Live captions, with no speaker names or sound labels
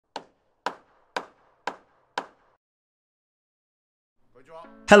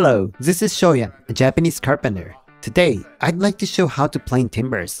Hello, this is Shoyan, a Japanese carpenter. Today, I'd like to show how to plane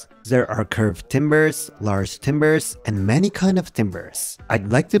timbers. There are curved timbers, large timbers, and many kind of timbers.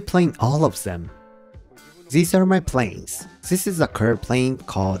 I'd like to plane all of them. These are my planes. This is a curved plane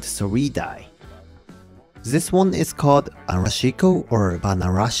called Soridai. This one is called Arashiko or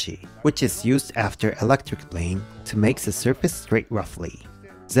Banarashi, which is used after electric plane to make the surface straight roughly.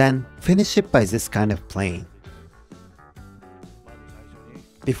 Then, finish it by this kind of plane.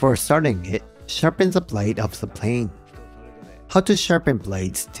 Before starting it, sharpen the blade of the plane. How to sharpen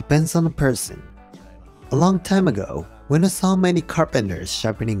blades depends on the person. A long time ago, when I saw many carpenters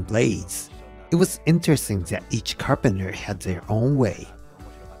sharpening blades, it was interesting that each carpenter had their own way.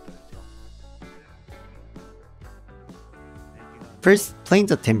 First, plane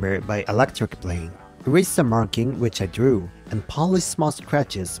the timber by electric plane. Erase the marking which I drew, and polish small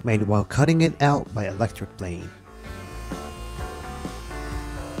scratches made while cutting it out by electric plane.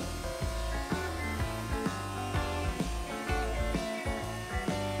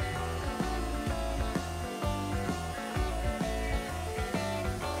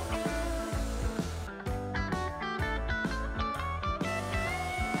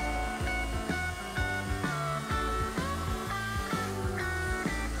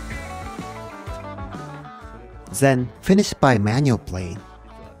 Then, finish by manual plane.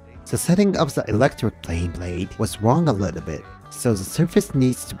 The setting of the electric plane blade was wrong a little bit, so the surface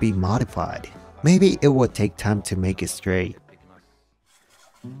needs to be modified. Maybe it will take time to make it straight.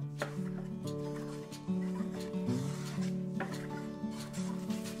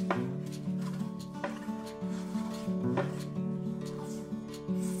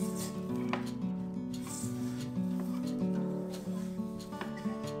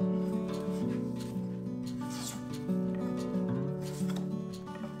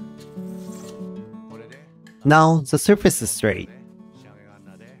 Now the surface is straight.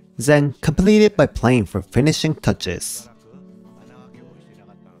 Then complete it by playing for finishing touches.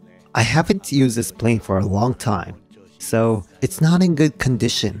 I haven't used this plane for a long time, so it's not in good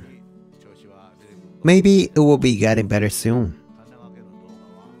condition. Maybe it will be getting better soon.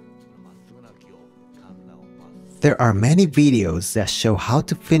 There are many videos that show how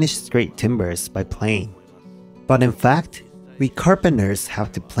to finish straight timbers by plane, but in fact, we carpenters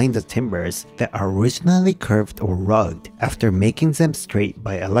have to plane the timbers that are originally curved or rugged after making them straight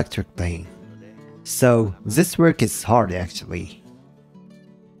by electric plane. So this work is hard actually.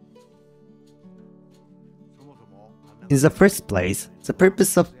 In the first place, the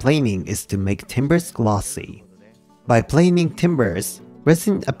purpose of planing is to make timbers glossy. By planing timbers,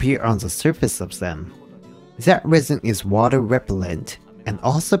 resin appears on the surface of them. That resin is water repellent and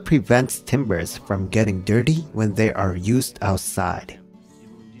also prevents timbers from getting dirty when they are used outside.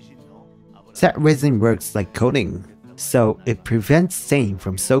 That resin works like coating, so it prevents stain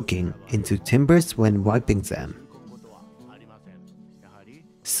from soaking into timbers when wiping them.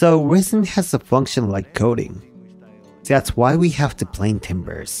 So resin has a function like coating. That's why we have to plane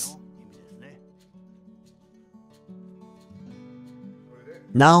timbers.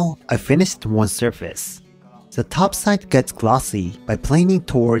 Now I finished one surface. The top side gets glossy by planing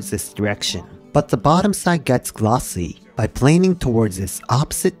towards this direction, but the bottom side gets glossy by planing towards this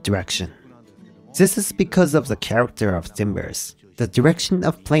opposite direction. This is because of the character of timbers. The direction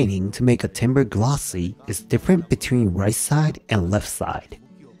of planing to make a timber glossy is different between right side and left side.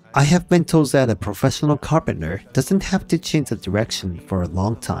 I have been told that a professional carpenter doesn't have to change the direction for a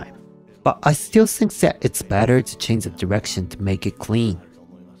long time, but I still think that it's better to change the direction to make it clean.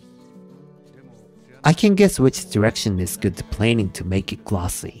 I can guess which direction is good to planing to make it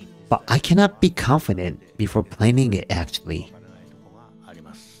glossy, but I cannot be confident before planing it actually.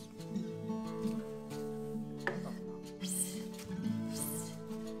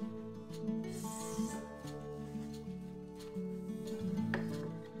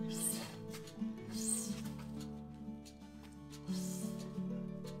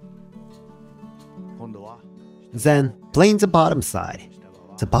 Then, plane the bottom side.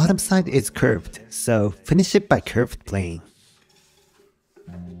 The bottom side is curved, so finish it by curved plane.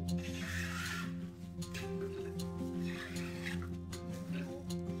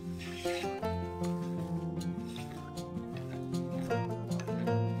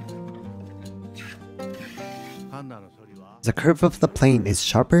 The curve of the plane is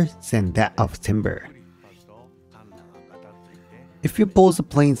sharper than that of timber. If you pull the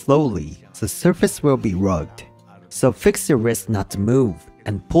plane slowly, the surface will be rugged. So fix your wrist not to move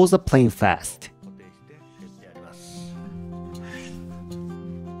and pull the plane fast.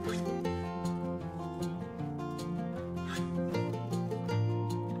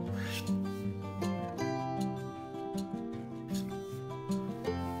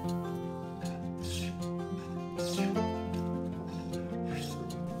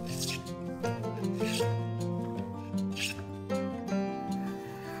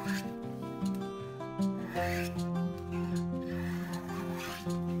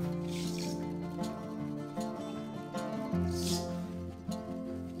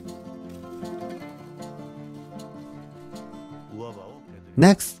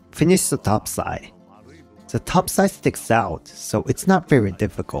 Next, finish the top side. The top side sticks out, so it's not very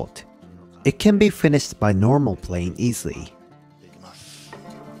difficult. It can be finished by normal plane easily.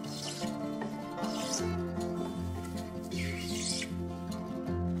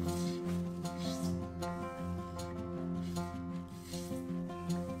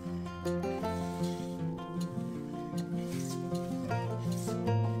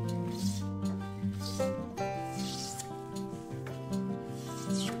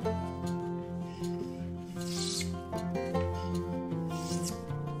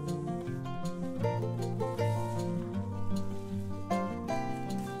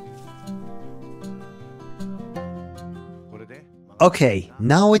 Okay,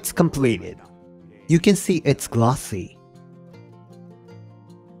 now it's completed. You can see it's glossy.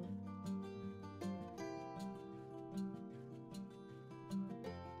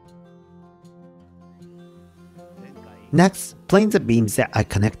 Next, plane the beams that I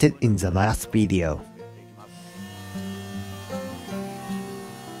connected in the last video.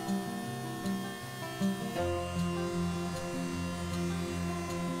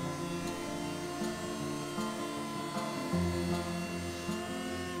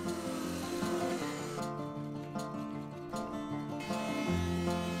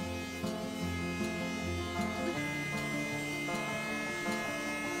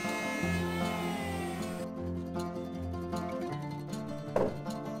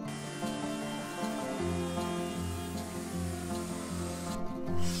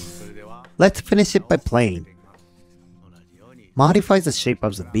 Let's finish it by planing. Modify the shape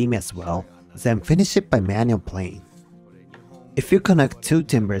of the beam as well, then finish it by manual planing. If you connect two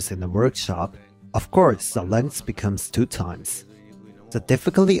timbers in the workshop, of course the length becomes 2 times. The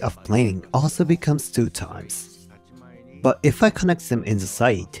difficulty of planing also becomes 2 times. But if I connect them in the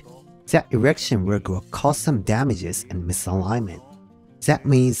site, that erection work will cause some damages and misalignment. That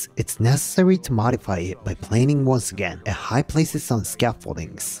means it's necessary to modify it by planing once again at high places on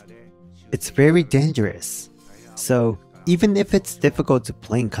scaffoldings. It's very dangerous. So even if it's difficult to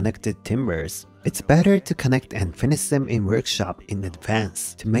plane connected timbers, it's better to connect and finish them in workshop in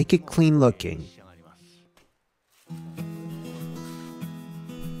advance to make it clean looking.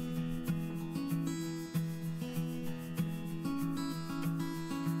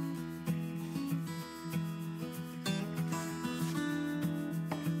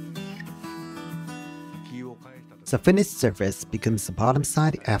 The finished surface becomes the bottom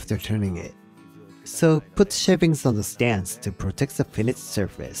side after turning it. So put shavings on the stands to protect the finished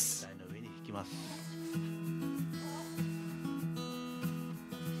surface.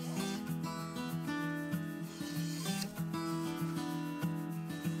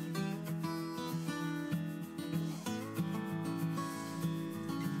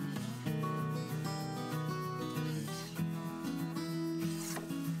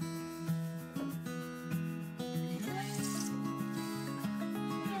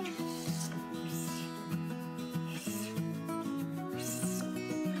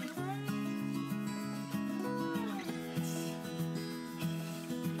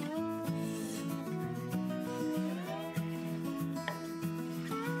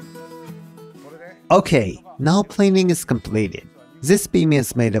 Okay, now planing is completed. This beam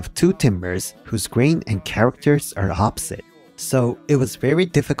is made of 2 timbers whose grain and characters are opposite, so it was very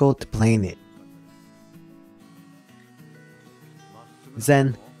difficult to plane it.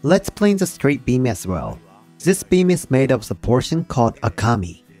 Then, let's plane the straight beam as well. This beam is made of the portion called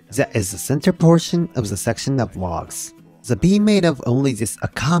akami, that is the center portion of the section of logs. The beam made of only this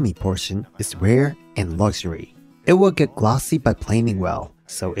akami portion is rare and luxury. It will get glossy by planing well,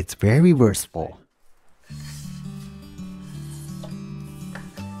 so it's very versatile.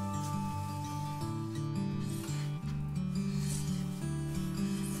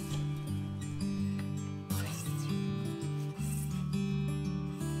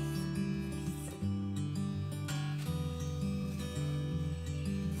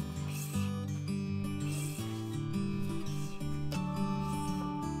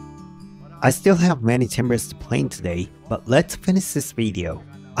 I still have many timbers to plane today, but let's finish this video.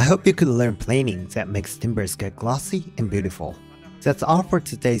 I hope you could learn planing that makes timbers get glossy and beautiful. That's all for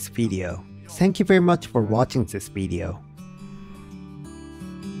today's video. Thank you very much for watching this video.